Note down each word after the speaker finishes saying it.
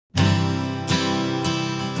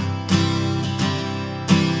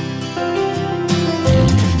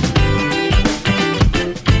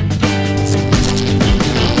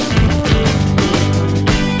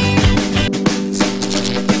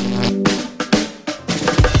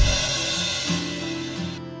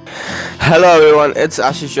Hello everyone, it's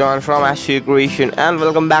Ashishan from ashvircreations and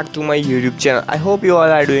welcome back to my YouTube channel. I hope you all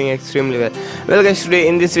are doing extremely well. Well guys, today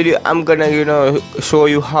in this video I'm gonna show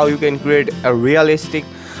you how you can create a realistic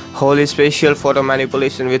Holi spatial photo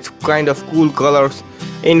manipulation with kind of cool colors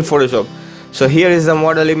in Photoshop. So here is the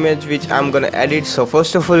model image which I'm gonna edit. So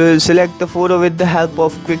first of all, we'll select the photo with the help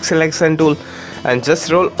of quick selection tool and just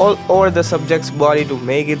roll all over the subject's body to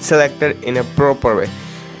make it selected in a proper way.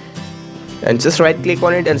 And just right click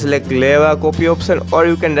on it and select leave a copy option, or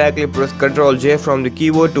you can directly press Ctrl J from the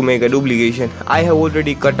keyboard to make a duplication. I have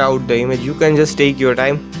already cut out the image. You can just take your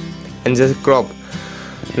time and just crop.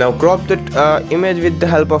 Now crop that image with the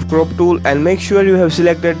help of crop tool and make sure you have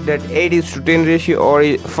selected that 8:10 ratio or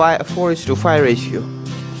 4:5 ratio,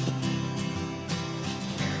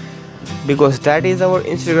 because that is our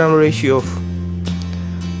Instagram ratio,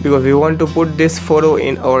 because we want to put this photo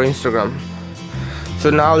in our Instagram. So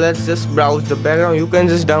now let's just browse the background. You can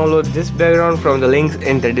just download this background from the links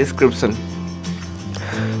in the description.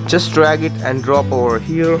 Just drag it and drop over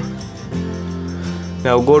here.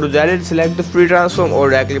 Now go to the edit, select the free transform, or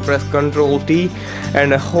directly press Ctrl T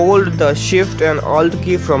and hold the shift and alt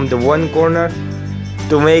key from the one corner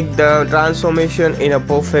to make the transformation in a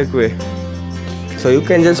perfect way. So you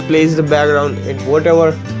can just place the background in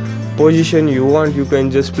whatever position you want. You can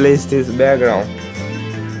just place this background.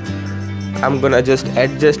 I'm gonna just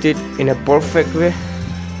adjust it in a perfect way.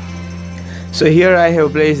 So here I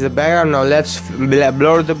have placed the background. Now let's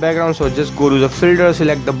blur the background. So just go to the filter,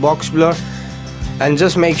 select the box blur and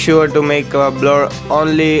just make sure to make a blur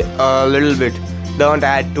only a little bit. Don't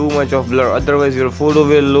add too much of blur, otherwise your photo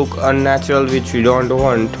will look unnatural, which we don't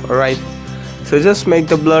want. Alright, so just make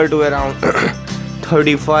the blur to around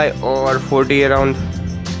 35 or 40 around,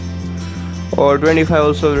 or 25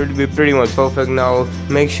 also would be pretty much perfect. Now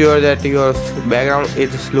make sure that your background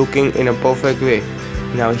is looking in a perfect way.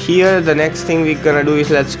 Now here the next thing we're gonna do is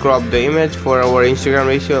let's crop the image for our Instagram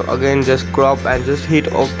ratio. Again, just crop and just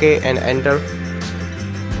hit OK and enter.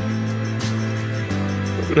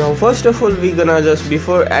 Now first of all, we're gonna just,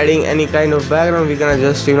 before adding any kind of background, we're gonna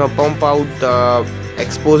just pump out the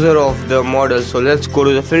exposure of the model. So let's go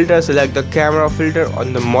to the filter, select the camera filter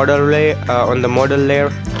on the model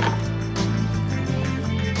layer.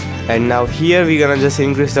 And now here we're gonna just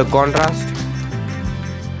increase the contrast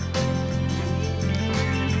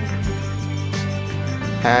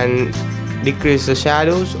and decrease the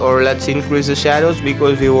shadows, or let's increase the shadows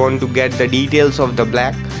because we want to get the details of the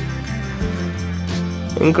black.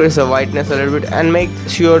 Increase the whiteness a little bit and make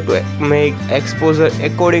sure to make exposure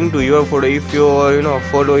according to your photo. If your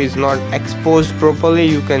photo is not exposed properly,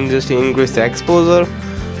 you can just increase the exposure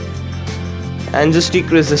and just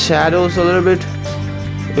decrease the shadows a little bit.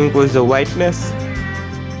 Increase the whiteness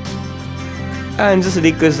and just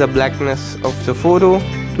decrease the blackness of the photo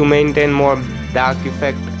to maintain more dark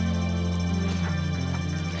effect.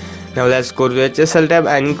 Now let's go to the HSL tab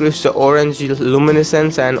and increase the orange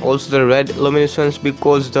luminescence and also the red luminescence,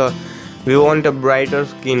 because we want a brighter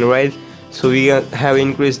skin, right? So we have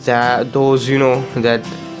increased those that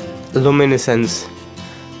luminescence.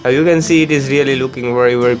 Now you can see it is really looking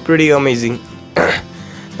very pretty amazing.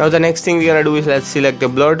 Now the next thing we're gonna do is let's select the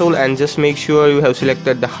blur tool and just make sure you have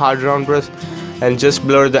selected the hard round brush and just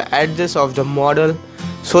blur the edges of the model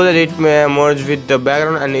so that it may merge with the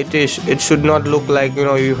background, and it should not look like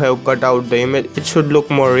you have cut out the image. It should look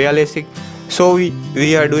more realistic. So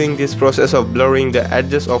we are doing this process of blurring the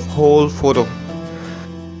edges of whole photo.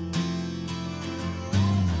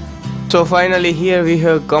 So finally here we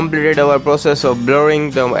have completed our process of blurring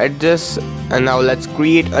the edges, and now let's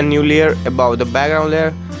create a new layer above the background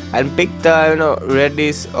layer and pick the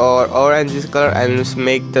reddish or orange color and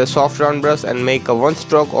make the soft round brush and make a one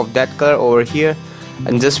stroke of that color over here,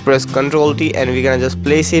 and just press Ctrl T and we're gonna just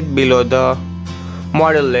place it below the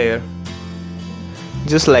model layer,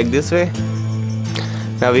 just like this way.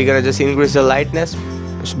 Now we're gonna just increase the lightness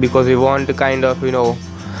because we want to kind of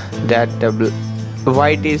that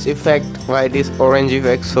whitish orange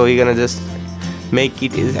effect. So we're gonna just make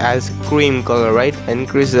it as cream color, right?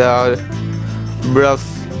 Increase the brush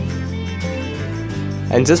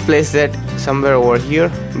and just place that somewhere over here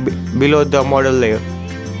below the model layer.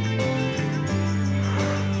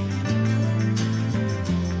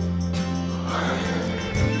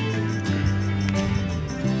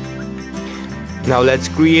 Now let's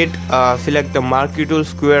create select the marquee tool,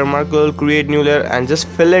 square marquee tool, create new layer and just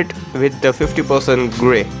fill it with the 50%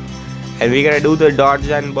 gray, and we're gonna do the dodge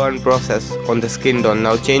and burn process on the skin tone.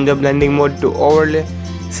 Now change the blending mode to overlay,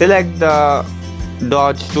 select the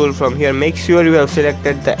dodge tool from here. Make sure you have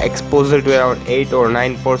selected the exposure to around 8 or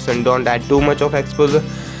 9%. Don't add too much of exposure,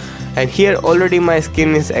 And here already my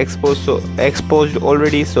skin is exposed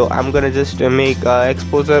already, so I'm gonna just make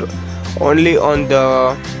exposure only on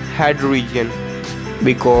the head region,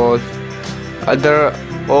 because other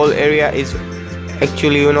all area is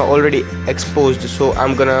actually already exposed. So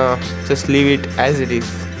I'm gonna just leave it as it is.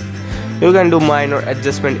 You can do minor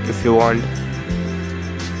adjustment if you want.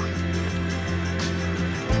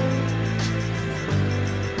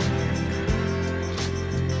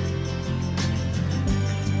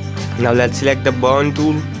 Now let's select the burn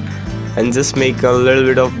tool and just make a little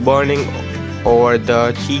bit of burning over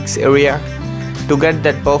the cheeks area to get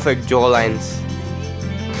that perfect jaw lines.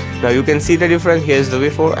 Now you can see the difference. Here's the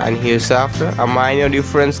before and here's after. A minor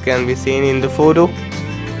difference can be seen in the photo.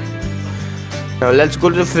 Now let's go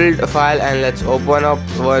to the filter file and let's open up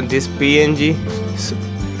this PNG. So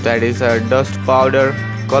that is a dust powder,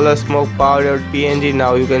 color smoke powder PNG.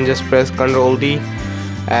 Now you can just press Ctrl D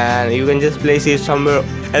and you can just place it somewhere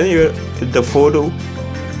anywhere in the photo.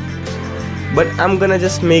 But I'm gonna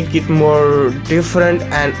just make it more different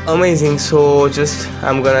and amazing, so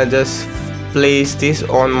I'm gonna just place this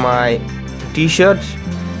on my t-shirts,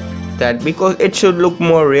 that because it should look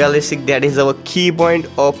more realistic. That is our key point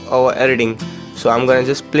of our editing. So I'm gonna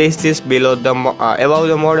just place this below the above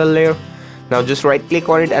the model layer. Now just right click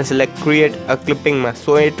on it and select create a clipping mask,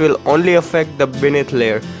 so it will only affect the beneath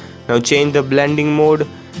layer. Now change the blending mode.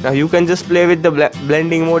 Now you can just play with the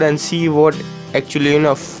blending mode and see what actually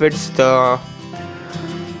fits the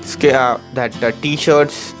that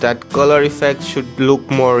t-shirts, that color effect should look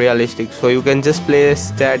more realistic. So you can just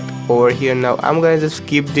place that over here. Now I'm gonna just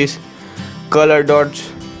keep this color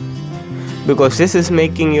dots because this is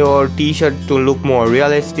making your t-shirt to look more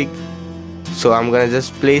realistic. So I'm gonna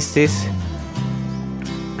just place this.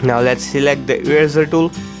 Now let's select the eraser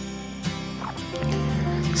tool,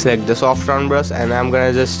 select the soft round brush, and I'm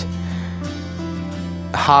gonna just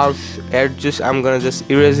harsh edges, I'm gonna just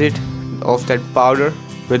erase it of that powder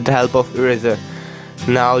with the help of eraser.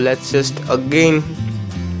 Now let's just again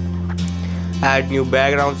add new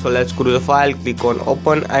background. So let's go to the file, click on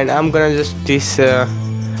open, and I'm gonna just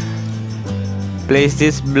place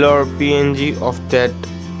this blur PNG of that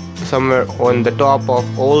somewhere on the top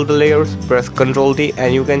of all the layers. Press Ctrl D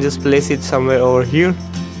and you can just place it somewhere over here.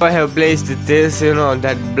 I have placed this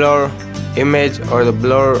that blur image or the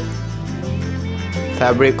blur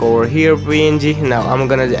fabric over here PNG. Now I'm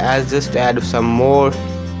gonna just add some more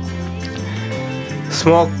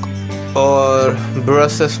smoke or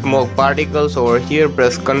brushes, smoke particles over here.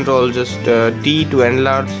 Press Ctrl T to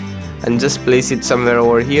enlarge and just place it somewhere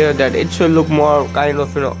over here, that it should look more kind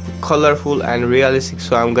of colorful and realistic.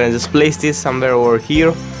 So I'm gonna just place this somewhere over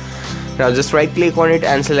here. Now just right click on it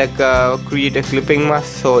and select create a clipping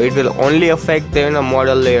mask, so it will only affect the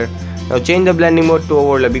model layer. Now change the blending mode to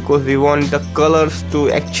overlay because we want the colors to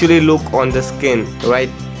actually look on the skin, right?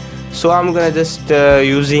 So I'm gonna just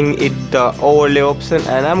using it the overlay option,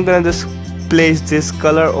 and I'm gonna just place this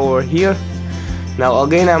color over here. Now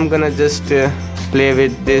again I'm gonna just play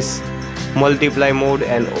with this multiply mode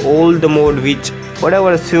and all the mode which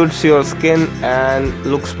whatever suits your skin and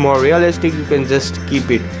looks more realistic, you can just keep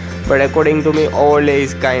it. But according to me, overlay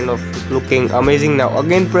is kind of looking amazing. Now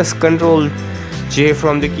again press Ctrl J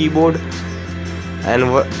from the keyboard and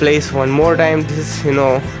place one more time this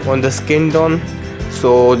on the skin tone.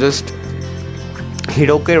 So just hit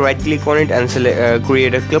OK, right click on it and select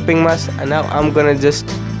create a clipping mask. And now I'm gonna just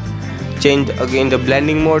change again the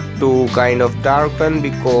blending mode to kind of darken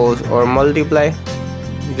or multiply.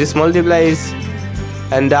 This multiply is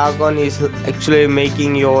and darken is actually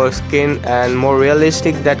making your skin and more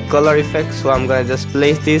realistic, that color effect. So I'm gonna just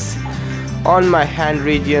place this on my hand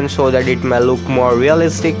region so that it may look more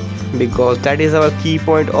realistic, because that is our key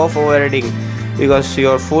point of our editing, because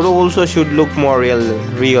your photo also should look more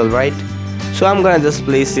real, right? So I'm gonna just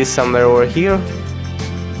place this somewhere over here.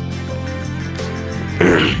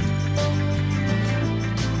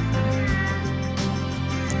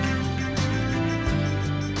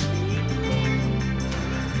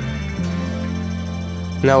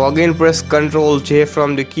 Now again press Ctrl J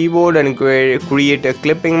from the keyboard and create a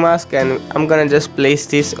clipping mask, and I'm gonna just place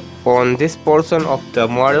this on this portion of the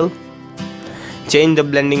model. Change the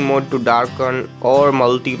blending mode to darken or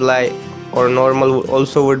multiply or normal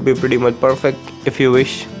also would be pretty much perfect if you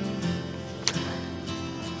wish.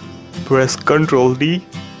 Press Ctrl D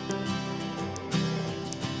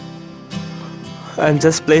and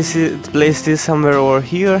just place this somewhere over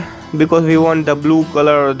here, because we want the blue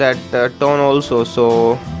color, that tone also.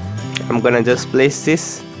 So I'm gonna just place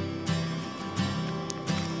this.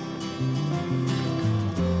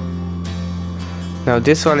 Now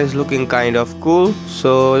this one is looking kind of cool,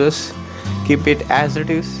 so just keep it as it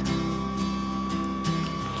is.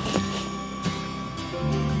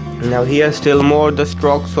 Now here still more the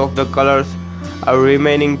strokes of the colors are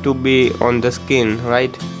remaining to be on the skin,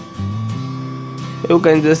 right? You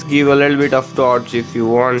can just give a little bit of dots if you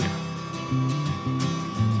want.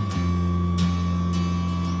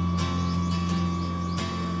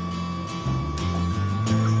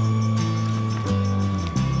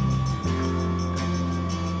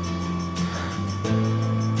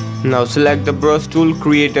 Now select the brush tool,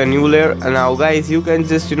 create a new layer, and now guys you can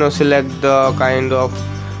just select the kind of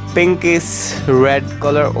pinkish red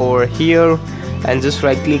color over here and just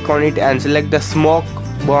right click on it and select the smoke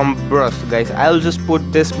bomb brush. Guys, I'll just put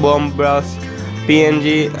this bomb brush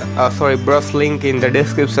brush link in the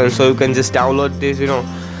description, so you can just download this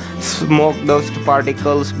smoke dust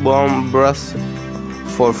particles bomb brush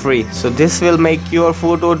for free. So this will make your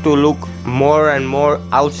photo to look more and more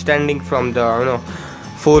outstanding from the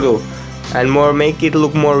photo, and make it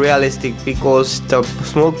look more realistic, because the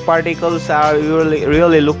smoke particles are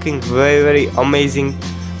really looking very amazing,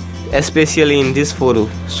 especially in this photo.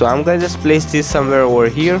 So I'm gonna just place this somewhere over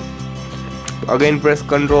here. Again press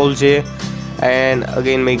Ctrl J and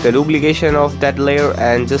again make a duplication of that layer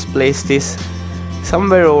and just place this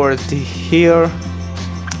somewhere over here.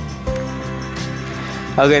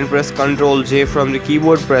 Again press Ctrl J from the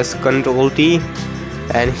keyboard, press Ctrl T,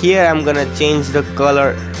 and here I'm gonna change the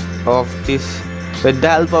color of this with the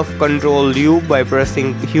help of Ctrl U by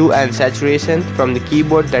pressing hue and saturation from the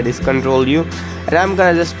keyboard, that is Ctrl U, and I'm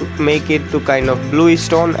gonna just make it to kind of bluish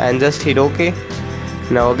tone and just hit OK.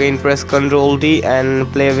 Now again press Ctrl D and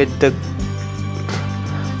play with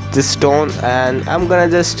this tone, and I'm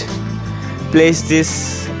gonna just place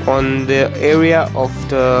this on the area of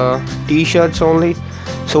the t-shirts only.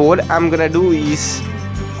 So what I'm gonna do is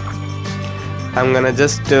I'm gonna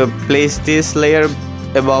just place this layer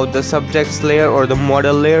above the subjects layer or the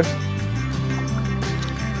model layer.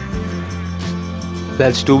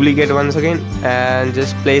 Let's duplicate once again and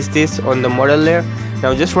just place this on the model layer.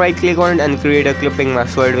 Now just right click on it and create a clipping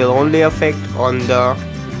mask, so it will only affect on the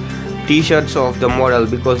t-shirts of the model,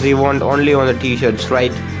 because we want only on the t-shirts,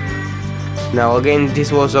 right? Now again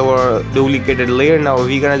this was our duplicated layer. Now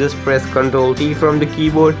we're gonna just press Ctrl T from the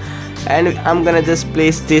keyboard, and I'm gonna just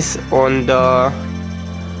place this on the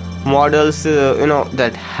models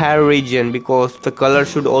that hair region, because the color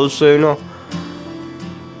should also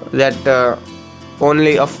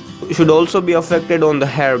should also be affected on the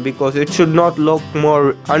hair, because it should not look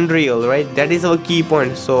more unreal, right? That is our key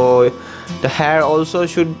point. So the hair also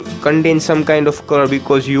should contain some kind of color,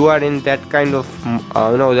 because you are in that kind of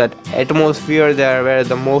that atmosphere there where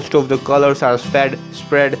the most of the colors are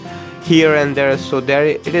spread here and there. So there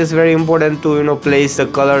it is very important to place the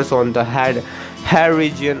colors on the hair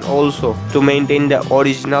region also, to maintain the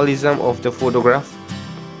originalism of the photograph.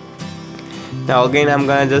 Now again I'm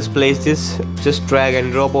gonna just place this, just drag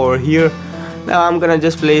and drop over here. Now I'm gonna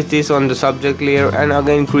just place this on the subject layer and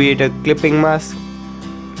again create a clipping mask,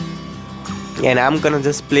 and I'm gonna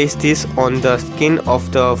just place this on the skin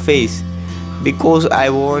of the face, because I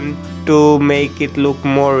want to make it look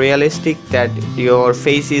more realistic, that your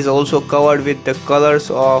face is also covered with the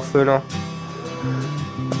colors of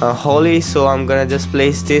Holi. So I'm gonna just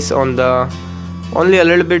place this on the only a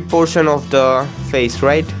little bit portion of the face,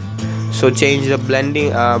 right? So change the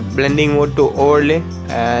blending mode to overlay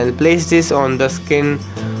and place this on the skin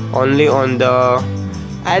only on the,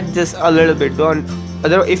 add just a little bit.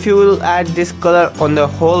 If you will add this color on the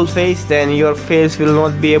whole face, then your face will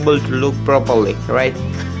not be able to look properly, right?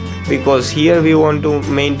 Because here we want to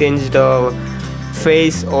maintain the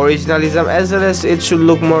face originalism, as well as it should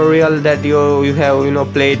look more real, that you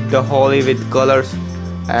have played the Holi with colors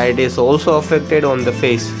and it is also affected on the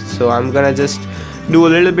face. So I'm gonna just do a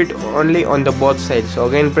little bit only on the both sides. So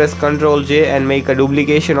again press Ctrl J and make a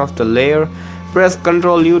duplication of the layer, press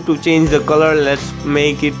Ctrl U to change the color. Let's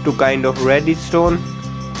make it to kind of reddish tone,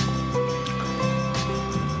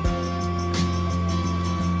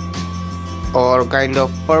 or kind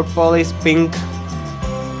of purplish pink.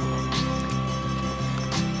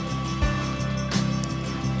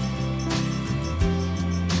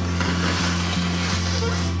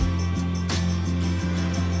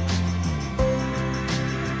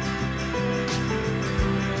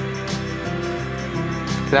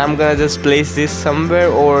 And I'm gonna just place this somewhere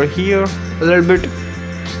over here a little bit.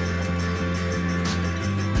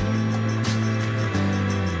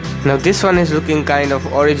 Now this one is looking kind of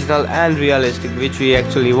original and realistic, which we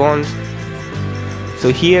actually want.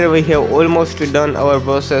 So here we have almost done our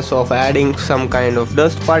process of adding some kind of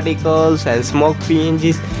dust particles and smoke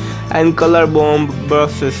PNGs and color bomb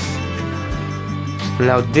brushes.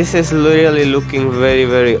 Now this is really looking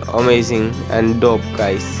very amazing and dope,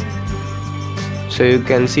 guys. So you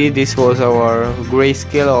can see this was our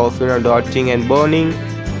grayscale of dodging and burning.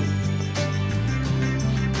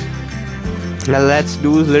 Now let's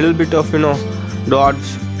do a little bit of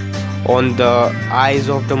dots on the eyes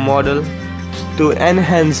of the model to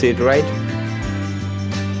enhance it, right?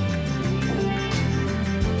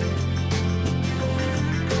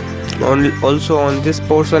 Also on this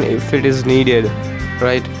portion if it is needed,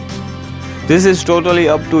 right? This is totally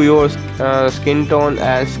up to your skin tone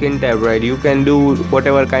and skin type, right? You can do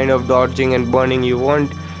whatever kind of dodging and burning you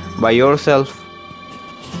want by yourself.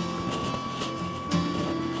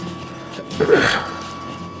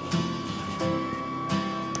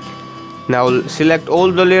 Now select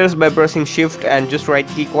all the layers by pressing shift and just right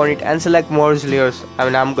click on it and select merge layers.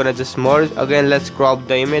 I'm gonna just merge. Again, let's crop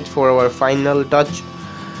the image for our final touch.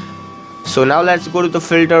 So now let's go to the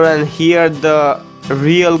filter, and here the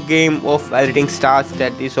real game of editing starts,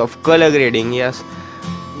 that is of color grading. Yes,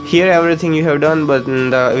 here everything you have done, but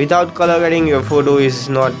without color grading your photo is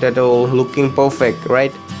not at all looking perfect,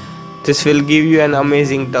 right? This will give you an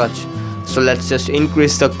amazing touch. So let's just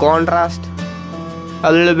increase the contrast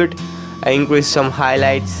a little bit, increase some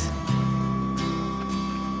highlights,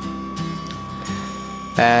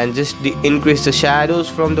 and just increase the shadows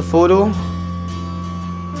from the photo.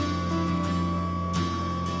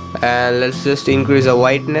 And let's just increase the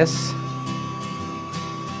whiteness.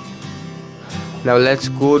 Now let's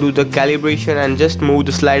go to the calibration and just move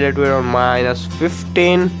the slider to around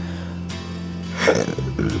 -15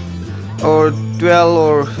 or 12,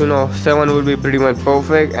 or 7 would be pretty much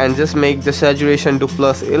perfect, and just make the saturation to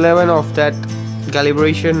 +11 of that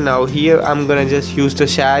calibration. Now here I'm gonna just use the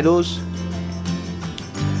shadows.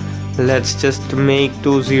 Let's just make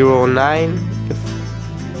 209.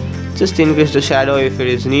 Just increase the shadow if it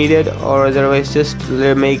is needed, or otherwise just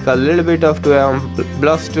make a little bit of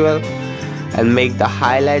 +12 and make the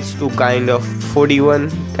highlights to kind of 41,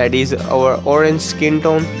 that is our orange skin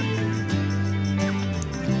tone.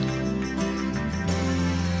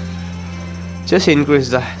 Just increase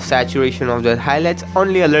the saturation of the highlights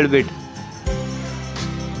only a little bit.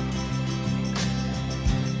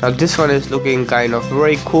 Now this one is looking kind of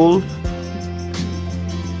very cool.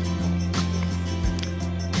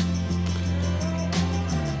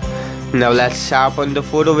 Now let's sharpen the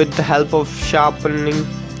photo with the help of sharpening,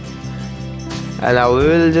 and I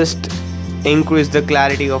will just increase the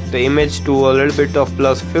clarity of the image to a little bit of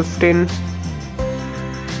 +15.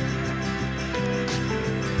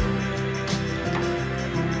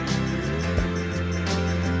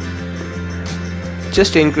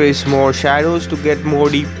 Just increase more shadows to get more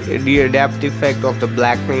depth effect of the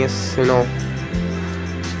blackness.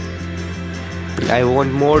 I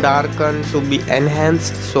want more darken to be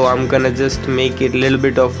enhanced, so I'm gonna just make it a little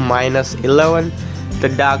bit of -11, the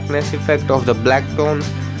darkness effect of the black tone,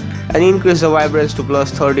 and increase the vibrance to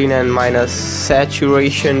 +13 and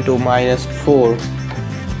saturation to -4.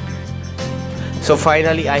 So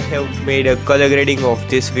finally I have made a color grading of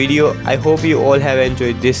this video. I hope you all have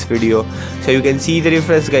enjoyed this video. So you can see the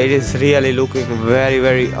difference, guys. It is really looking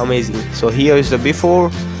very amazing. So here is the before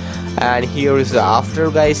and here is the after,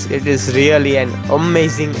 guys. It is really an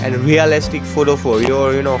amazing and realistic photo for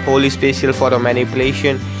your Holi spatial photo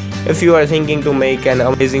manipulation. If you are thinking to make an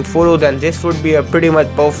amazing photo, then this would be a pretty much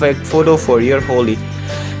perfect photo for your Holi.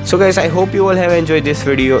 So guys, I hope you all have enjoyed this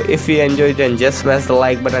video. If you enjoyed, then just smash the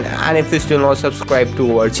like button, and if you still not subscribed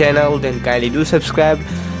to our channel, then kindly do subscribe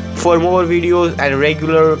for more videos and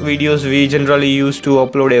regular videos we generally use to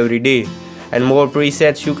upload every day. And more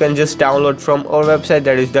presets you can just download from our website,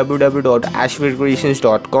 that is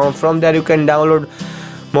www.ashvircreations.com. From there you can download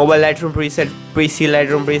mobile Lightroom preset, PC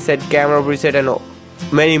Lightroom preset, camera preset, and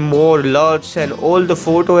many more LUTs and all the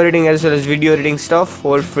photo editing as well as video editing stuff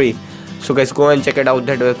for free. So guys, go and check it out,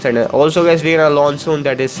 that website. And also guys, we're gonna launch soon,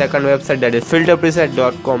 that is second website, that is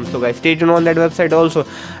filterpreset.com. so guys, stay tuned on that website also.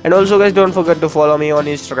 And also guys, don't forget to follow me on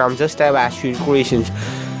Instagram, just type ashvircreations.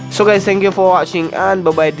 So guys, thank you for watching, and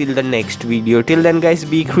bye bye till the next video. Till then guys,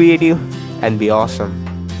 be creative and be awesome.